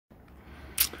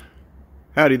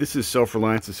Howdy, this is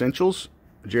Self-Reliance Essentials.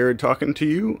 Jared talking to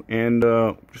you, and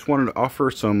just wanted to offer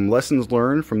some lessons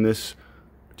learned from this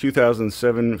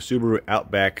 2007 Subaru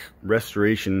Outback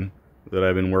restoration that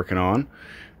I've been working on.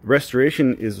 The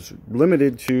restoration is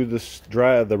limited to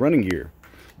the running gear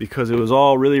because it was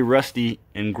all really rusty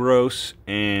and gross,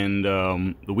 and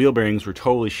the wheel bearings were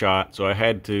totally shot, so I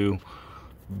had to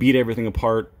beat everything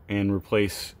apart and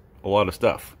replace a lot of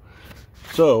stuff.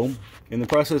 So in the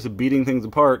process of beating things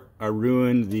apart, I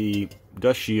ruined the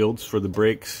dust shields for the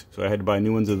brakes, so I had to buy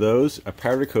new ones of those. I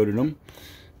powder coated them,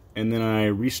 and then I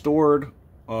restored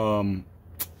a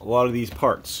lot of these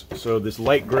parts. So this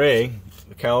light gray,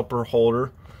 the caliper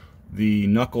holder, the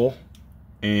knuckle,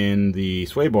 and the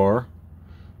sway bar,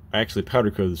 I actually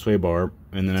powder coated the sway bar,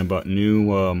 and then I bought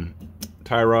new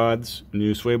tie rods,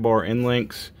 new sway bar end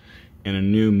links, and a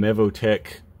new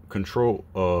Mevotech control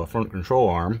front control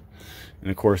arm. And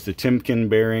of course the Timken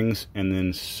bearings, and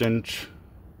then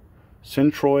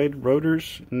centroid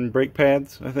rotors and brake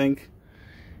pads, I think.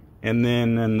 And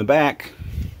then in the back,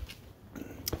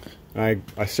 I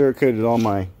Cerakoted all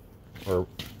my, or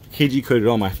KG coated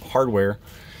all my hardware.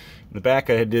 In the back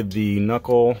I did the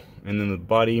knuckle, and then the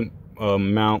body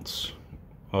mounts,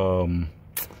 and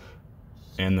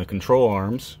the control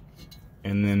arms.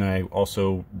 And then I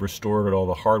also restored all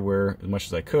the hardware as much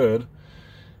as I could.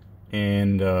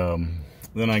 And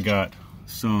then I got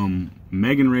some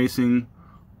Megan Racing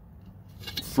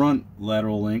front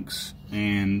lateral links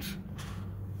and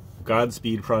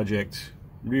Godspeed project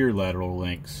rear lateral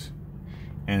links,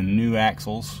 and new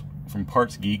axles from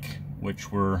Parts Geek,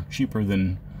 which were cheaper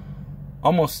than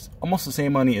almost the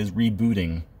same money as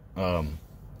rebooting an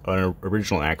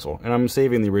original axle. And I'm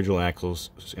saving the original axles,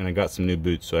 and I got some new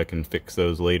boots so I can fix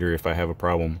those later if I have a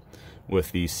problem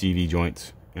with the CV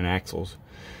joints and axles.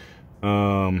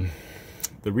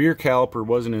 The rear caliper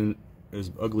wasn't in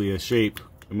as ugly a shape.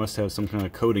 It must have some kind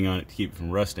of coating on it to keep it from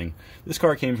rusting. This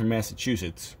car came from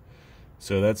Massachusetts,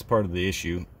 so that's part of the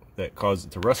issue that caused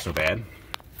it to rust so bad.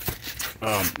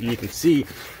 You can see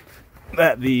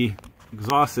that the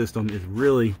exhaust system is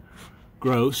really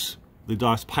gross, the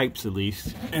exhaust pipes at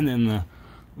least, and then the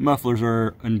mufflers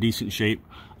are in decent shape.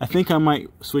 I think I might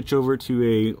switch over to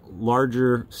a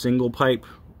larger single pipe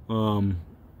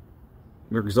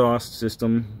exhaust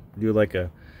system, do like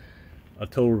a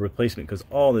total replacement, because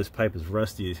all this pipe is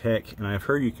rusty as heck, and I've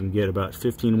heard you can get about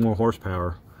 15 more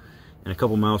horsepower and a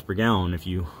couple miles per gallon if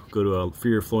you go to a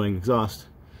freer flowing exhaust.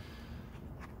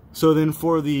 So then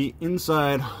for the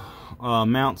inside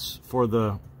mounts for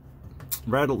the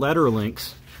lateral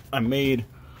links, I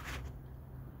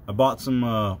bought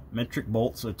some metric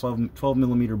bolts, a 12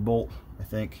 millimeter bolt, I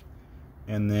think,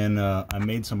 and then I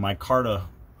made some micarta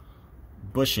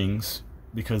bushings,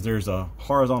 because there's a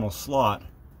horizontal slot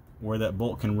where that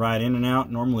bolt can ride in and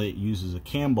out. Normally it uses a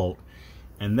cam bolt,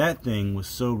 and that thing was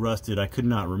so rusted I could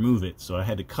not remove it, so I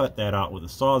had to cut that out with a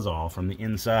sawzall from the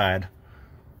inside.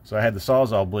 So I had the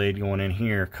sawzall blade going in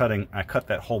here I cut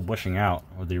that whole bushing out,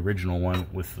 or the original one,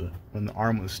 with when the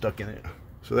arm was stuck in it.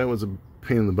 So that was a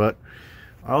pain in the butt.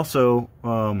 I also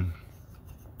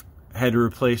had to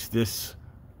replace this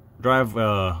drive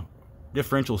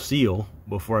differential seal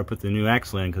before I put the new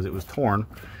axle in, because it was torn,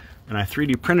 and I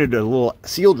 3D printed a little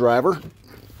seal driver.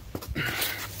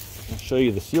 I'll show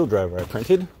you the seal driver I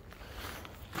printed.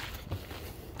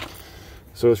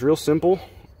 So it's real simple.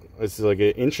 It's like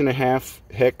an 1.5 inch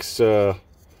hex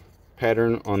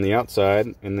pattern on the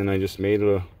outside, and then I just made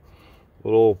a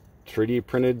little 3D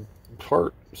printed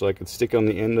part so I could stick on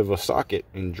the end of a socket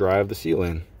and drive the seal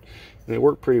in. And it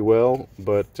worked pretty well,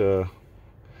 but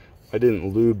I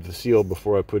didn't lube the seal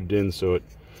before I put it in, so it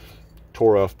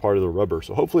tore off part of the rubber.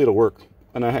 So hopefully it'll work.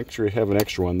 And I actually have an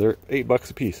extra one. They're $8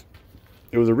 a piece.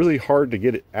 It was really hard to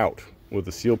get it out with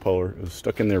the seal puller. It was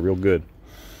stuck in there real good.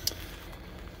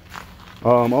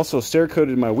 Also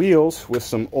Cerakoted my wheels with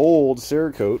some old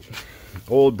Cerakote,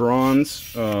 old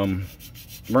bronze,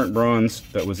 burnt bronze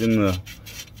that was in the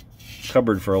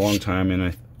cupboard for a long time, and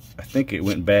I think it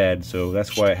went bad, so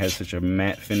that's why it has such a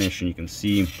matte finish, and you can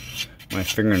see my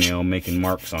fingernail making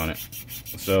marks on it.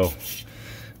 So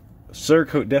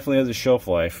Cerakote definitely has a shelf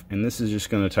life, and this is just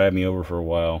going to tide me over for a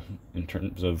while in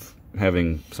terms of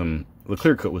having some. The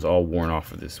clear coat was all worn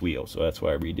off of this wheel, so that's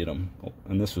why I redid them,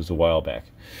 and this was a while back.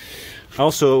 I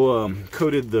also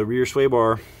coated the rear sway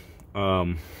bar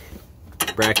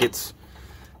brackets,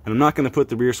 and I'm not going to put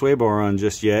the rear sway bar on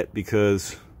just yet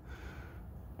because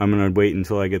I'm going to wait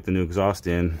until I get the new exhaust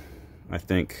in, I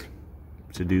think,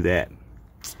 to do that.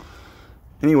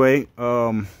 Anyway,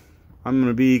 I'm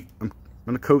going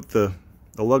to coat the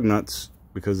lug nuts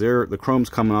because the chrome's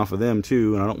coming off of them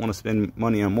too, and I don't want to spend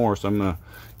money on more, so I'm gonna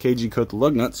KG coat the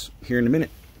lug nuts here in a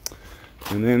minute,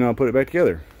 and then I'll put it back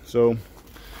together. So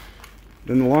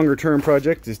then the longer term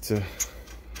project is to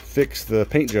fix the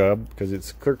paint job, because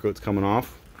its clear coat's coming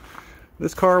off.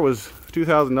 This car was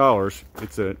 $2,000.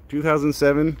 It's a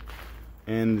 2007,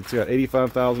 and it's got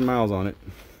 85,000 miles on it,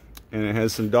 and it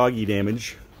has some doggy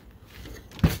damage.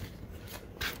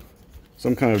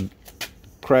 Some kind of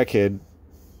crackhead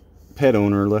pet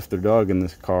owner left their dog in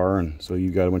this car, and so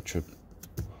you got a bunch of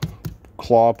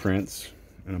claw prints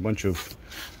and a bunch of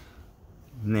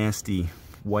nasty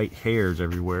white hairs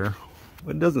everywhere.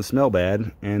 But it doesn't smell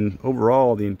bad, and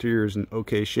overall the interior is in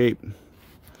okay shape.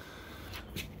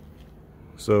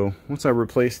 So once I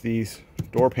replace these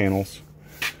door panels,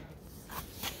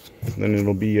 then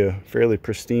it'll be a fairly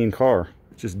pristine car.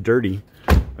 It's just dirty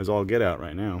as all get out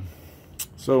right now.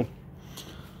 So,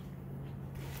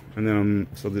 and then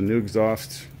so the new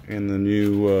exhaust and the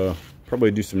new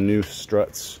probably do some new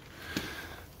struts.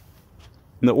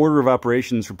 And the order of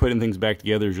operations for putting things back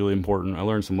together is really important. I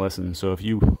learned some lessons, so if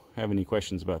you have any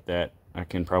questions about that, I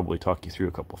can probably talk you through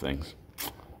a couple things.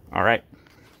 All right,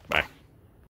 bye.